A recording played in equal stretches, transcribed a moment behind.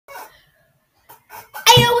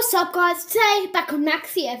Yo, what's up guys? Today, back on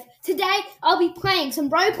MaxCF. Today, I'll be playing some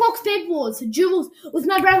Roblox Bedwars for Duels with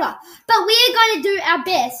my brother. But we're going to do our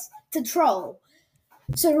best to troll.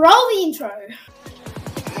 So roll the intro.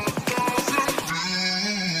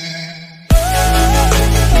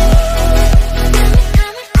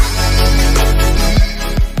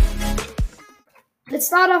 Let's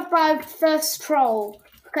start off by first troll.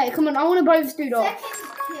 Okay, come on, I want to both do that.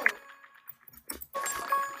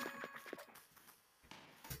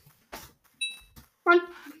 Come on.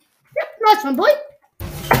 Yep, nice one, boy.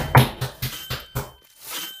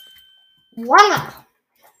 Voila.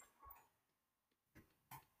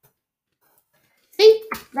 See,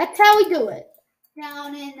 that's how we do it.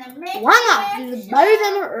 Down in the middle. Voila. You blow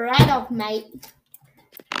them right off, mate.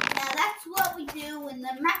 Now that's what we do in the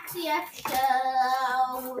MaxCF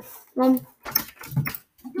show. Come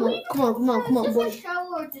on, boy. Is this a show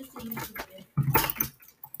or just a YouTube video?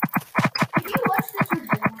 If you watch this, you're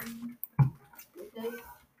boring.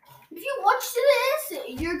 If you watch this,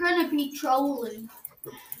 you're gonna be trolling.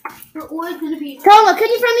 You're always gonna be. Troller, can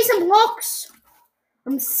you throw me some blocks?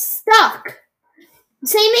 I'm stuck. You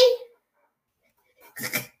see me?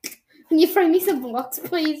 Can you throw me some blocks,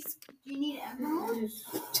 please? Do you need emeralds?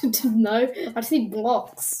 No, I just need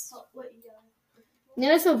blocks. Oh, what you got?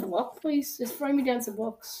 Yeah, some block, please. Just throw me down some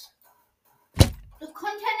blocks. The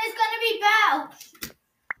content is gonna be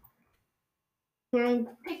bad.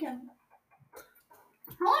 Pick him.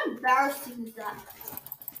 How embarrassing is that?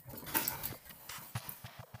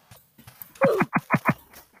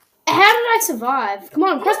 How did I survive? Come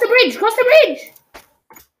on, cross the bridge, cross the bridge!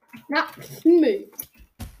 No, move.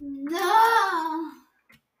 No!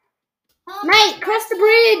 Oh, Mate, cross the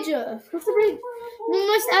bridge! Cross the bridge. I'm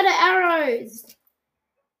almost out of arrows.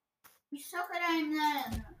 You suck at aim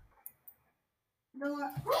then.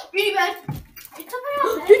 Duty bird! It's up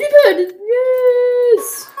there. Duty bird!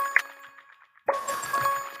 Yes!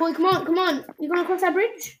 Boy, come on, come on. You gonna cross that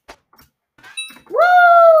bridge?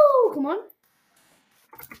 Woo! Come on.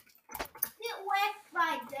 Get wet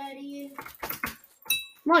by dirty.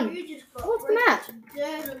 Come on. You just got What's the map?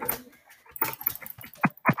 dirty.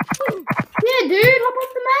 Yeah, dude, hop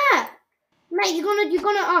off the map. Mate, you're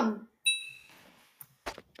gonna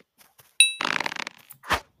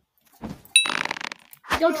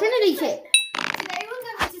Yo, Trinity kit. Today we're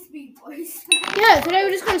gonna just be boys. Yeah, today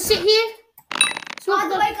we're just gonna sit here. By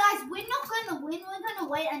the way, guys, we're not gonna win. We're gonna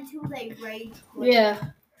wait until they rage quit. Yeah.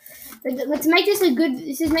 Let's make this a good.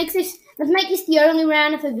 Let's make this the only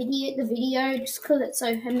round of the video, just cause it's so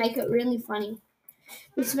and make it really funny.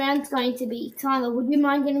 This round's going to be Tyler. Would you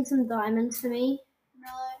mind getting some diamonds for me?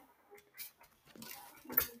 No.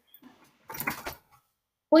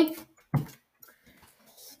 Boy.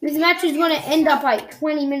 This match is going to end up like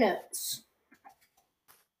 20 minutes.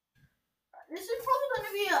 This is probably going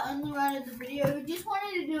to be our only round of the video. We just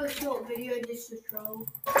wanted to do a short video just to troll.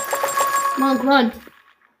 Come on, come on.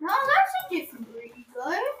 No, that's a different route, you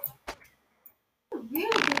guys. A really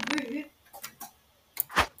good route.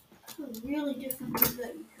 It's a really different route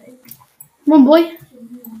that you take. Come on, boy.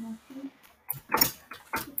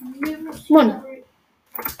 Come on.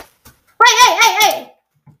 Hey!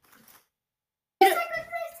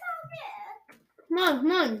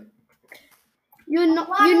 Come on. You're not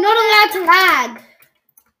allowed to lag.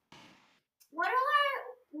 What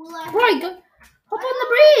will I Boy, go hop on the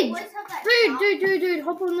bridge. Dude,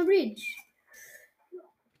 hop on the bridge.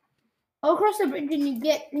 I'll cross the bridge and you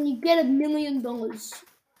get $1 million.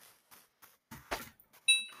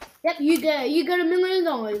 Yep, you get $1 million.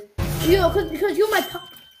 Because you're my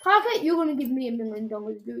target, you're gonna give me $1 million,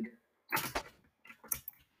 dude.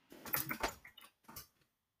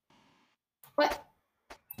 What?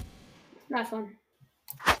 Nice one.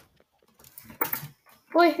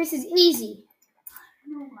 Boy, this is easy.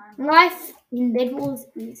 Life in Bedwars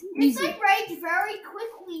is easy. If they rage very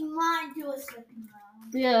quick, we might do a second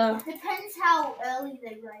round. Yeah. Depends how early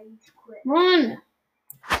they rage quick. Run.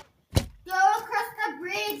 Go across the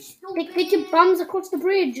bridge, stupid. Get your bums across the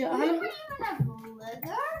bridge. You don't even have leather.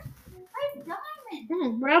 I have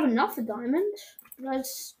diamonds. I have enough for diamonds.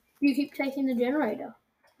 Because you keep taking the generator.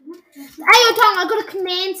 Hey, your tongue, I got a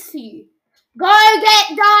command for you. Go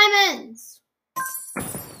get diamonds. Oh,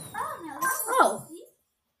 no, that was easy.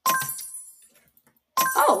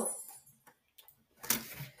 Oh.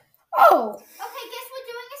 Okay, guess we're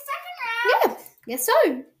doing a second round. Yeah, guess so.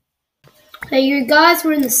 So you guys,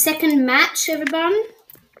 we're in the second match, everyone.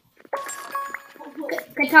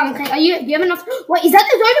 Okay, Tom, okay, do you have enough? Wait, is that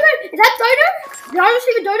the dodo? Is that dodo? Did I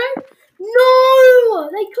receive a dodo? No,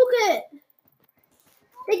 they took it.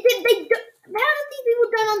 How do these people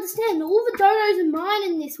don't understand? All the dodos are mine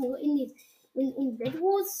in this. in Bed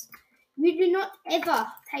Wars, you do not ever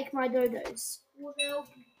take my dodos. Well, they'll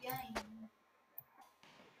be games.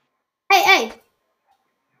 Hey!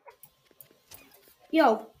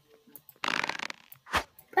 Yo.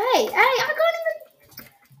 Hey, I can't even...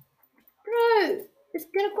 Bro, let's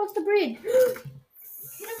get across the bridge.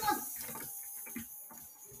 Hit him on.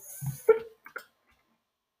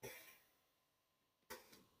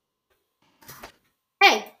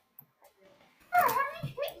 Hey. Bro, how did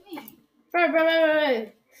you hit me? Bro.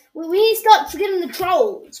 We need to start getting the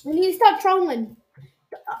trolls. We need to start trolling.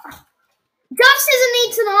 Gus doesn't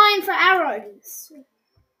need some iron for arrows.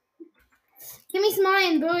 Give me some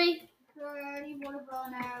iron, boy. Sorry, I already want to bow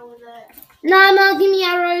an arrow with it. Nah, give me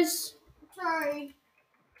arrows. Sorry.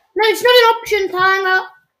 No, it's not an option, Tyler.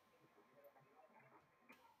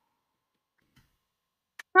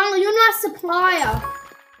 Tyler, you're not a supplier.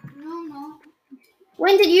 No, I'm not.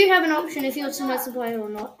 When did you have an option if you're a supplier or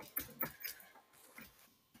not?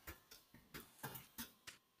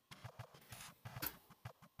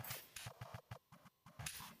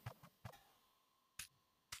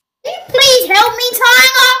 Can you please help me,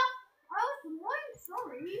 Tyler?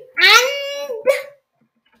 Sorry. And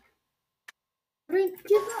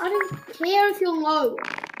I don't care if you're low.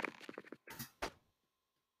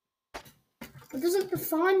 It doesn't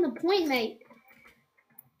define the point, mate.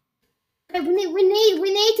 Okay, we need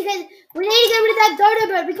to get rid of that dodo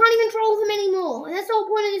bird. We can't even troll them anymore, and that's the whole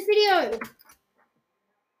point of this video.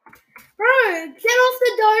 Bro, get off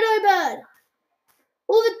the dodo bird.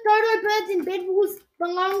 All the dodo birds in Bed Wars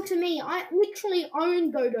belong to me. I literally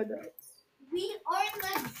own dodo birds. We own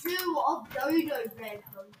the zoo of dodo birds,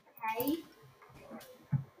 okay?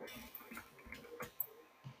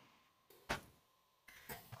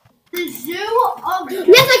 The zoo of... Yes,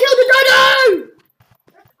 I killed the dodo!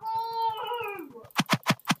 Let's go!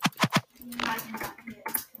 Imagine that hit.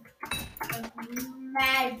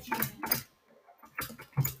 Imagine.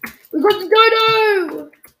 We got the dodo!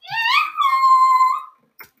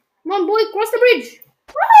 Come on, boy, cross the bridge.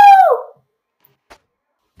 Woo!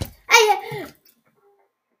 Hey,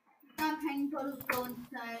 Champagne bottles go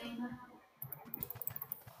insane.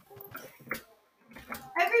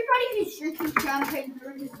 Everybody who's drinking champagne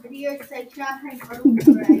during this video say champagne bottles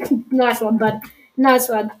great. nice one, bud. Nice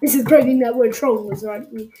one. This is proving that we're trolls, right?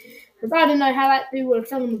 Because I don't know how that dude would have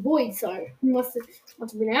fell in the void, so it must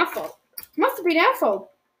have been our fault. Must have been our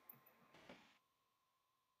fault.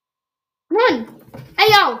 Come on. Hey,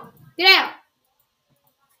 yo. Get out.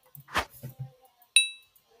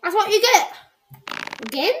 That's what you get.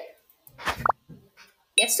 Again?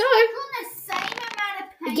 Yes, so. On the same amount of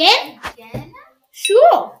paint again?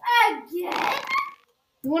 Sure. Again?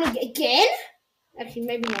 You want to get again? Actually,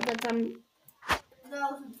 maybe not. That time. No.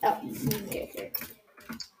 Oh, okay.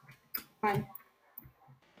 Fine.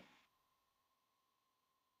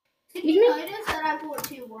 Did you notice that I bought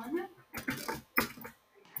 2-1?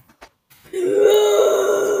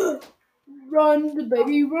 Run,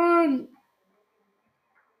 baby, run.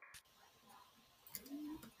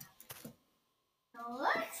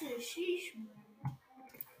 Alexis, sheesh.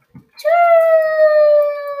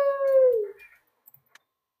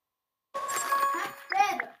 That's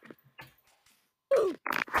better.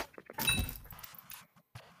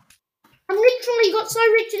 I literally got so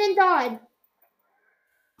rich and then died.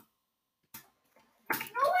 No,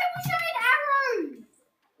 I wish I had arrows.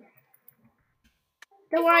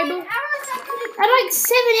 Don't worry, Arrows, boo. I I had like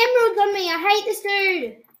 7 emeralds on me. I hate this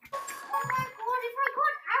dude. Oh my god, if I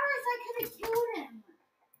got arrows, I could have killed him.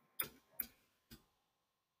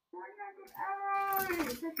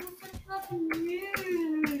 I feel such a fucking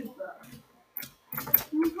noob.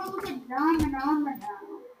 I'm probably get diamond armor now.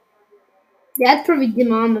 Yeah, that's probably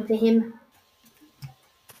dim armor for him.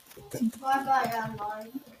 Bye-bye,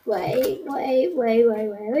 online. Wait. Well,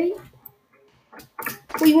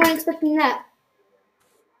 you weren't expecting that.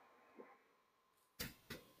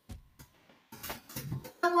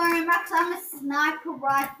 Don't worry, Max, I'm a sniper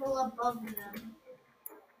rifle above them.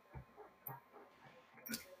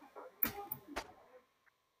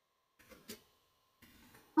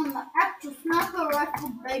 I'm an actual sniper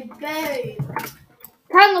rifle, baby.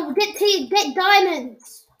 Tango, get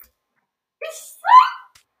diamonds.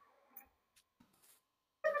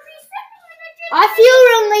 I feel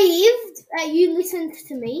relieved that you listened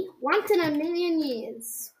to me once in a million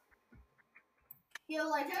years. Yo,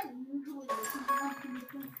 I don't usually listen to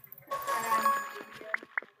them.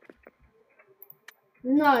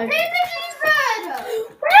 No. Hey, the bird!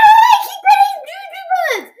 Where do I keep getting doo-doo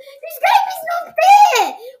birds? This game is not fair.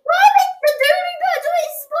 Why make the doo-doo birds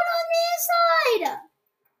always spawn on their side?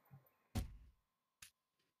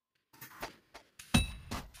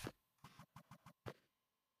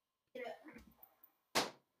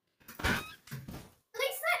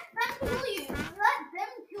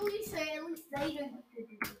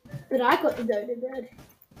 But I got the dodo bird.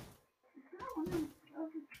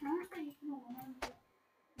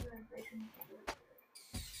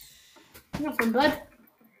 Nothing, bud.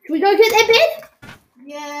 Should we go get their bed?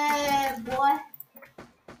 Yeah, boy.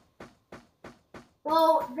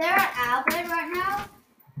 Well, they're at our bed right now.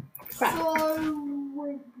 Crap.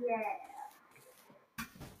 So, yeah.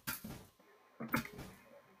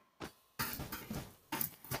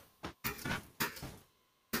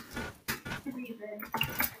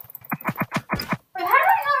 Wait, how do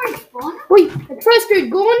I not respawn? Wait, the first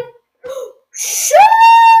dude gone. Shoo!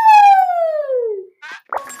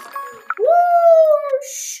 Woo!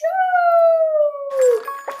 Shoo!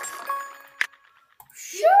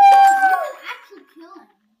 Shoo! You can actually kill him.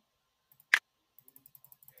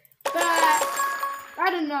 But I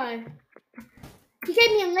don't know. He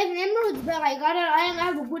gave me 11 emeralds, but like I only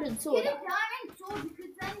have a wooden sword. Get a diamond sword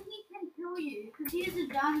because then he can kill you. Because he has a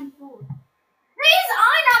diamond sword. No, he has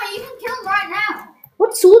iron armor. You can kill him right now.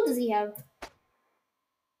 What sword does he have?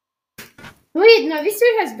 Wait, no, this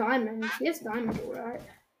dude has diamonds. He has diamonds, alright.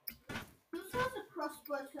 He also has a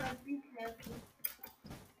crossbow, so be careful.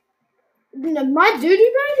 No, my doodoo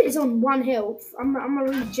bird is on 1 health. I'm gonna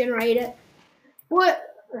regenerate it. What?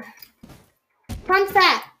 Fun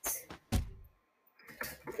fact.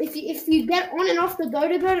 If you get on and off the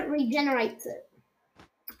dodo bird, it regenerates it.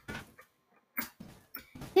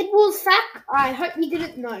 Bedwars fact, I hope you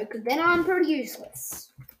didn't know, because then I'm pretty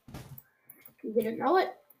useless. You didn't know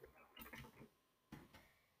it?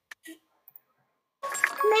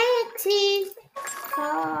 Maxi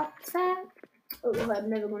fact. Oh, I'm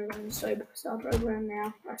never going to go into Star program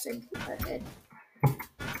now. I said ahead.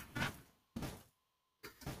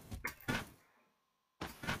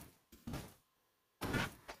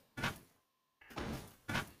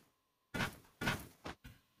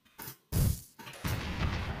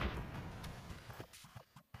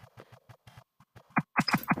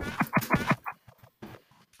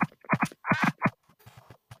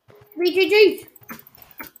 VGG.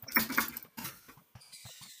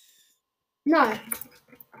 No.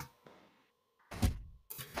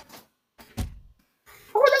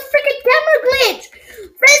 Oh, the freaking camera glitch!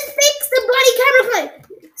 Let's fix the bloody camera glitch!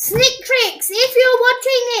 Sneak Tricks, if you're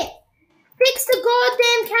watching it, fix the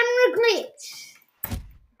goddamn camera glitch!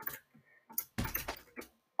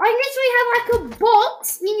 I literally have like a bot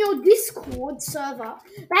in your Discord server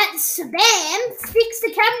that spams fix the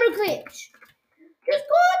camera glitch. Just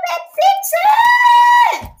go and fix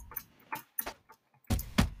it!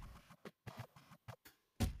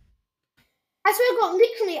 I swear to God,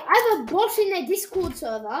 literally, I have a bot in their Discord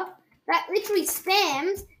server that literally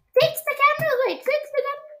spams, fix the camera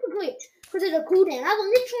glitch, because of the cooldown. I have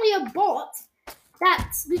literally a bot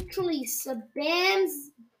that literally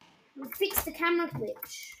spams, fix the camera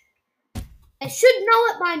glitch. I should know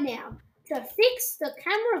it by now, to fix the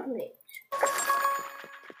camera glitch.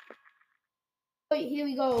 Wait, here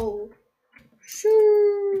we go.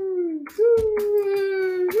 Shoo,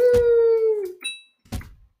 shoo, shoo.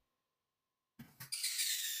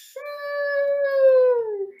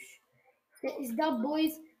 That is done,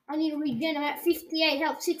 boys. I need to regen. I'm at 58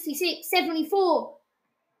 health, 66, 74,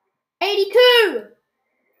 82,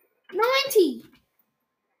 90,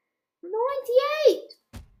 98.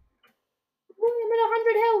 Boy, I'm at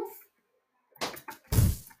 100 health.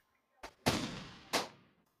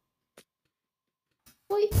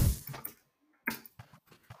 Wait.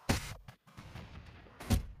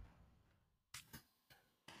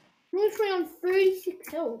 I'm literally on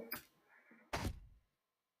 36 health.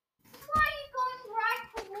 Why are you going right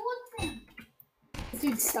towards him? This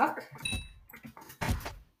dude's stuck.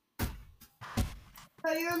 So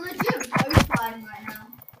you're legit bow fighting right now.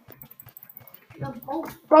 You're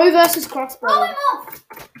both. Bow versus crossbow. Throw him off!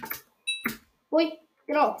 Wait,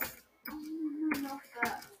 get off. Not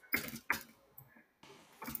that.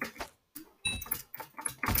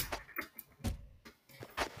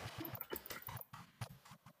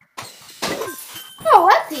 Oh,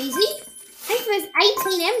 that's easy. I think there's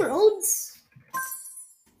 18 emeralds.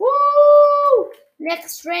 Woo!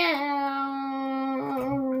 Next round.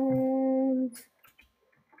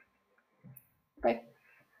 Okay.